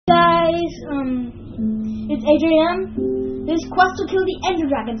it's Adrian. This is Quest to Kill the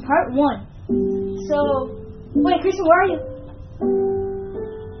Enderdragon, Part 1. So, wait, Christian, where are you?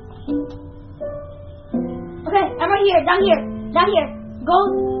 Okay, I'm right here, down here. Go.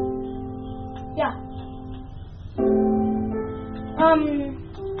 Yeah.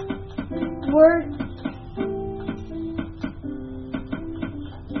 Word.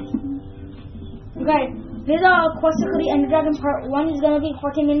 Okay, this is Quest to Kill the Enderdragon Part 1. Is gonna be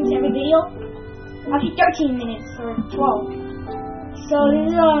 14 minutes every video. Actually 13 minutes or 12. So this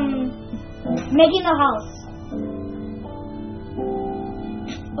is making a house.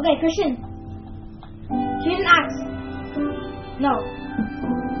 Okay, Christian. Here's an axe. No.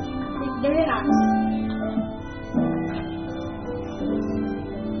 There's an axe.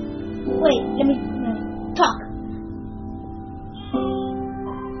 Wait, let me talk.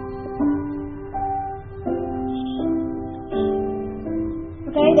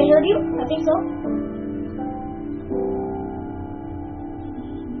 Okay, they heard you? I think so.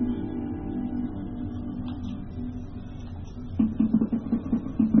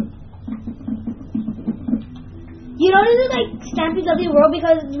 You know this is like Stampy's Lovely World,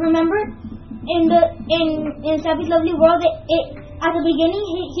 because remember in Stampy's Lovely World, it at the beginning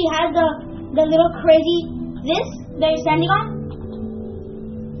he had the little crazy this that you're standing on.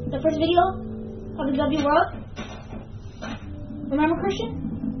 The first video of the Lovely World. Remember, Christian?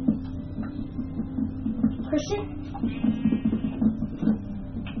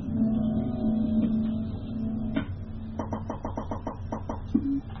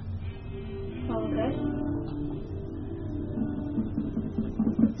 Okay.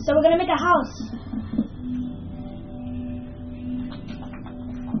 So we're gonna make a house.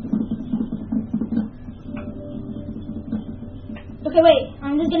 Okay, wait.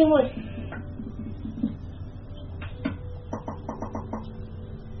 I'm just getting wood.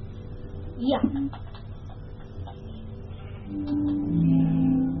 Yeah.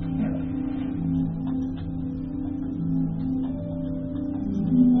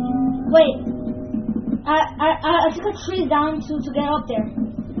 Wait. I took a tree down to get up there.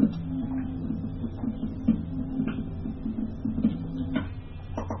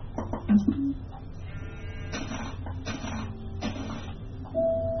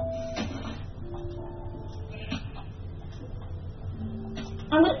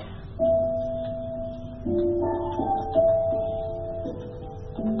 I'm gonna.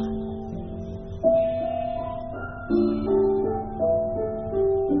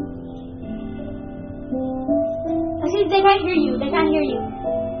 Actually, they can't hear you.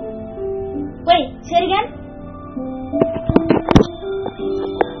 Wait, say it again.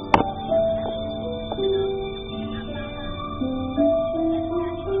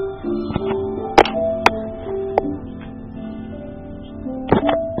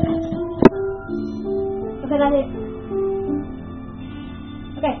 Okay, that's it.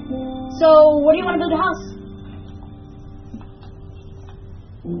 Okay, so where do you want to build a house?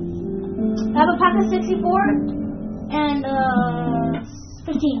 I have a pack of 64 and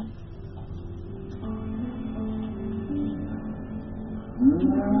 15.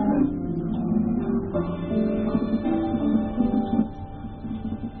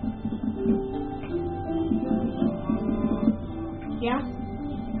 Yeah.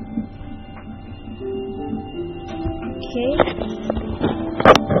 Okay.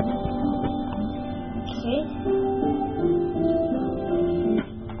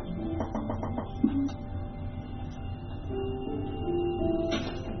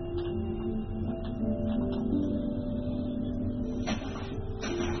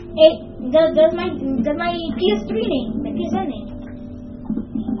 Hey, does my PS3 name, my PSN name?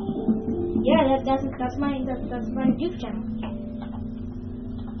 Yeah, that's my YouTube channel.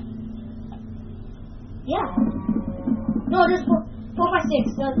 Yeah. No, just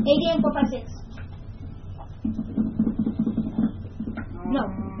 456. The ADM 456. No.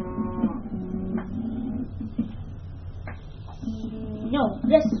 No,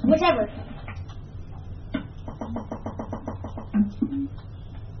 just whichever.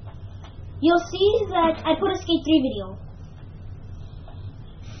 You'll see that I put a Skate 3 video.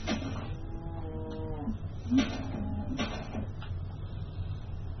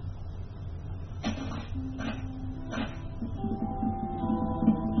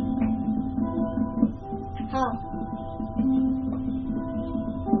 How?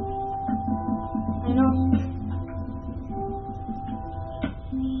 I know.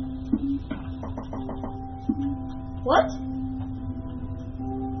 What?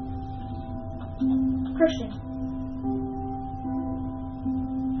 Christian.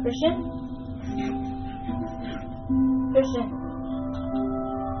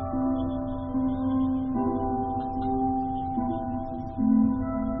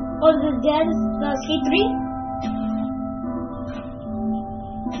 there's the skate 3.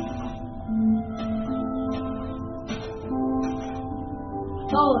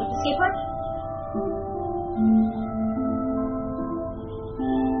 Oh, the skate park?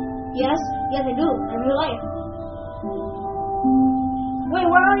 Yes, yes I do, in real life. Wait,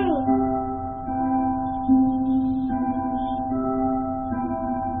 where are you?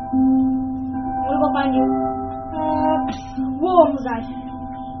 I'm gonna go find you. Whoa, almost died.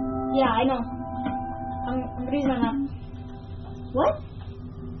 Yeah, I know. I'm reading my map. What?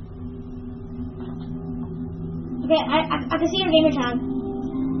 Okay, I can see your gamer tag.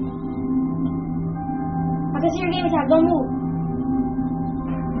 I can see your gamer tag. Don't move.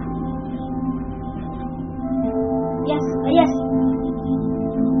 Yes, yes.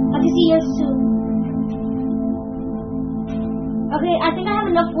 I can see yours too. Okay, I think I have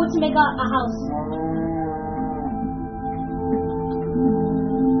enough wood to make a house.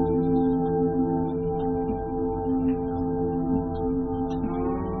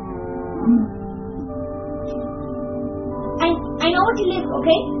 I know where to live,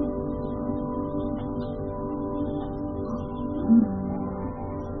 okay?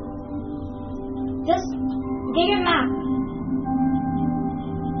 Just get your map.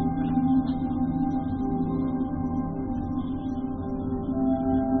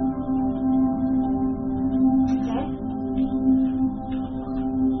 Okay.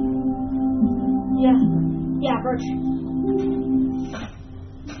 Yeah, birch.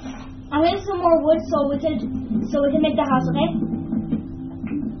 I'm getting some more wood so we can make the house, okay?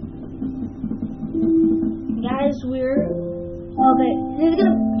 Guys, we're okay. This is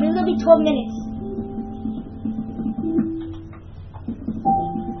gonna be 12 minutes.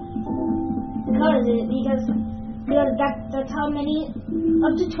 Because that's how many,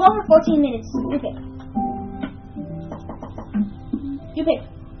 up to 12 or 14 minutes. You pick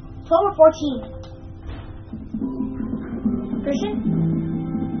 12 or 14. Christian?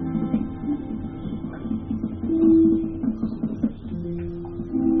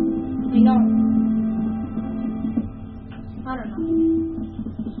 I know. I don't know.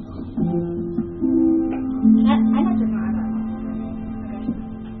 I don't know.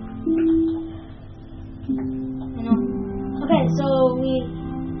 I know. Okay, so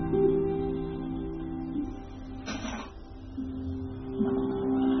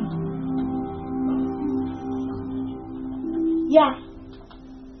yeah.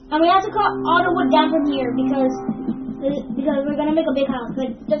 And we have to cut all the wood down from here because we're gonna make a big house.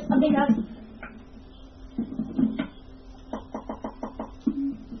 Like just a big house.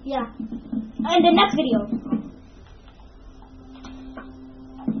 Yeah. In the next video.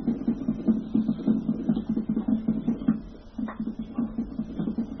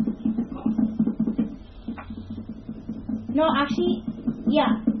 No, actually, yeah.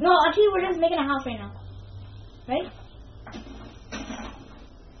 No, actually, we're just making a house right now. Right?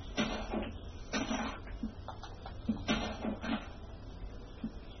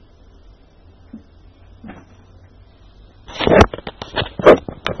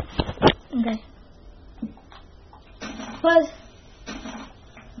 Okay.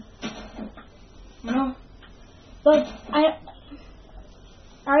 But I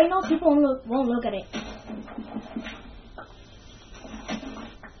already know people won't look at it.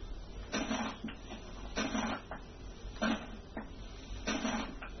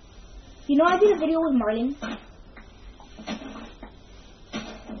 You know, I did a video with Marlin.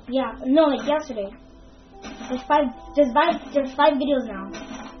 Yeah, no, like yesterday. There's five videos now.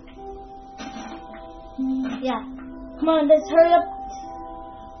 Yeah, come on, let's hurry up.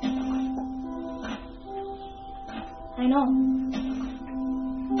 I know.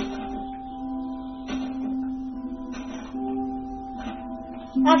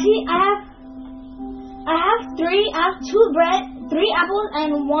 Actually, I have two bread, 3 apples,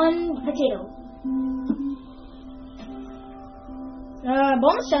 and 1 potato.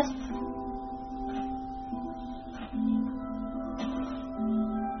 Bonus chest.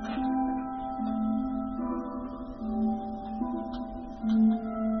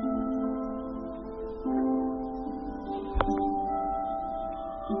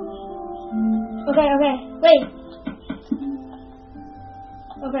 Okay, wait.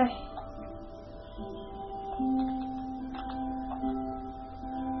 Okay.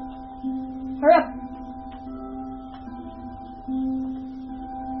 Hurry up.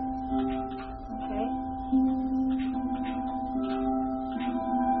 Okay.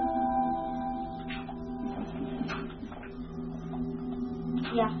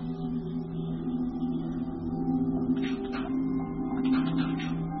 Yeah.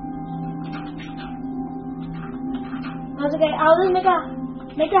 That's okay. I'll just make a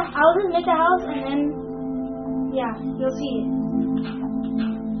make the house, and then yeah, you'll see it.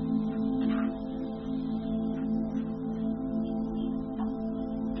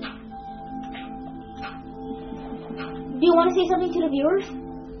 Do you want to say something to the viewers?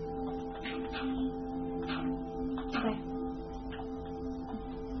 Okay.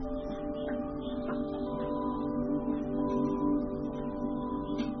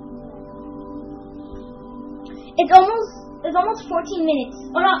 It's almost 14 minutes.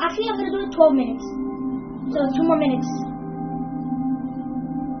 Oh no, actually I'm gonna do it 12 minutes. So 2 more minutes.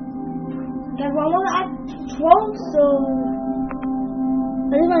 Guys, we're almost at 12, so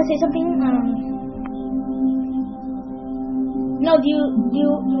I just wanna say something. No, do you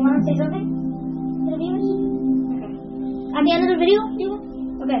wanna say something to the viewers? Okay. At the end of the video?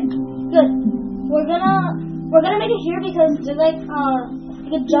 Okay. Good. We're gonna make it here because there's like you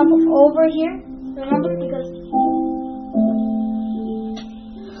could jump over here. Remember? Because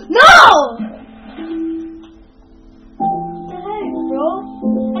no! What the heck, bro?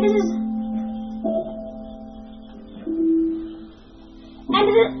 And this is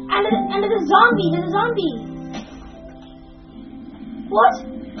and there's a zombie. There's a zombie. What?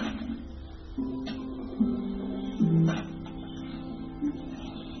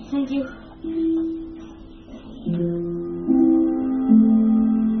 Thank you.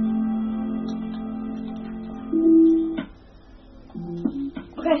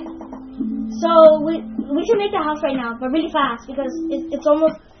 Okay, so we should make the house right now, but really fast because it's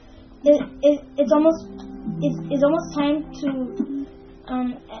almost time to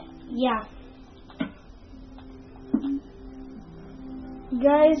yeah.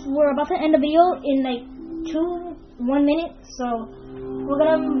 Guys, we're about to end the video in like 1 minute, so I'm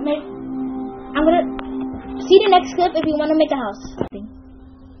gonna see the next clip if you want to make a house.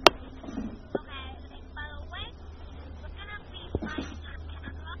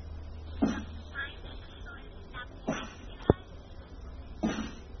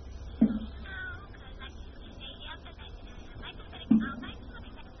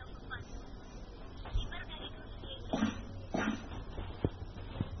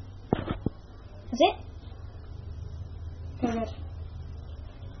 That's it? Okay, good.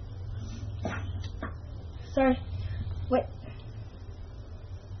 Sorry. Wait.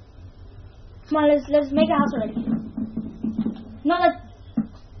 Come on, let's make a house already. No,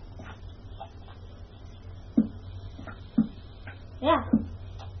 yeah.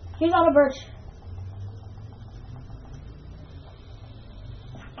 Here's all the birch.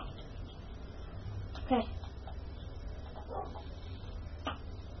 Okay.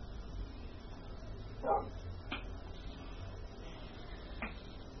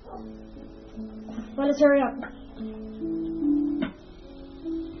 Well, let's hurry up.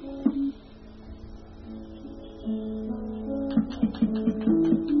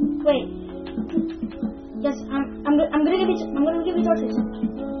 Wait. Yes, I'm gonna give you torches.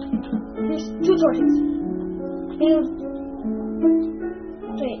 Here's 2 torches. Here's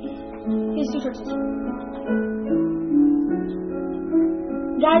 2 torches.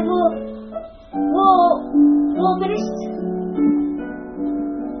 Guys, we'll finish.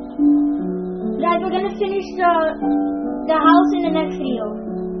 Guys, we're gonna finish the house in the next video.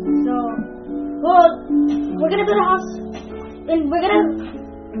 So, we're gonna build a house, and we're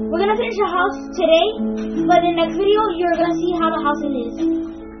gonna finish the house today. But in the next video, you're gonna see how the house is.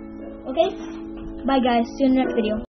 Okay? Bye, guys. See you in the next video.